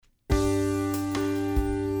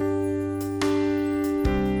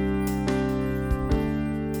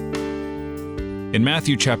In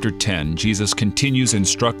Matthew chapter 10, Jesus continues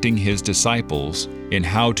instructing his disciples in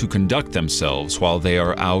how to conduct themselves while they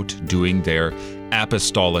are out doing their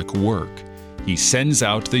apostolic work. He sends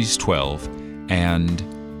out these 12 and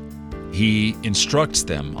he instructs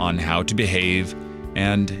them on how to behave,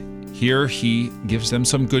 and here he gives them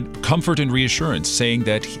some good comfort and reassurance, saying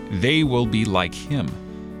that they will be like him.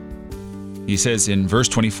 He says in verse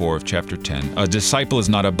 24 of chapter 10, "A disciple is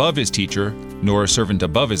not above his teacher, nor a servant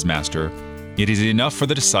above his master. It is enough for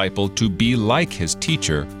the disciple to be like his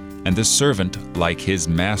teacher, and the servant like his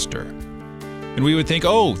master." And we would think,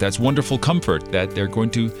 oh, that's wonderful comfort, that they're going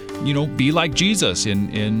to, be like Jesus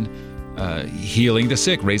in healing the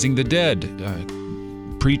sick, raising the dead,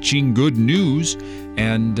 preaching good news,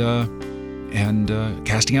 and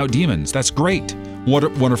casting out demons. That's great. What a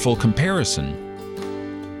wonderful comparison.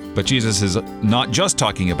 But Jesus is not just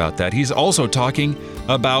talking about that. He's also talking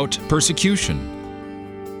about persecution.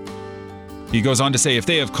 He goes on to say, "If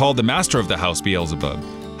they have called the master of the house Beelzebub,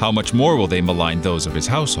 how much more will they malign those of his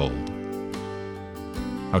household?"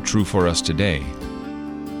 How true for us today.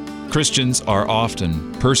 Christians are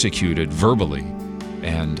often persecuted verbally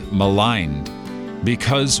and maligned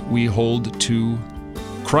because we hold to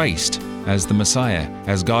Christ as the Messiah,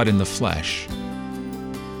 as God in the flesh.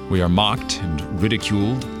 We are mocked and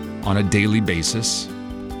ridiculed on a daily basis,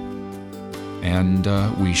 and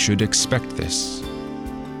we should expect this.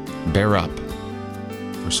 Bear up,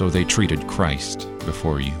 for so they treated Christ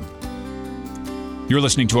before you. You're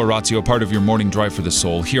listening to Oratio, part of your morning drive for the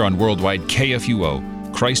soul, here on Worldwide KFUO.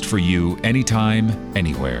 Christ for you, anytime,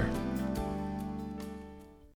 anywhere.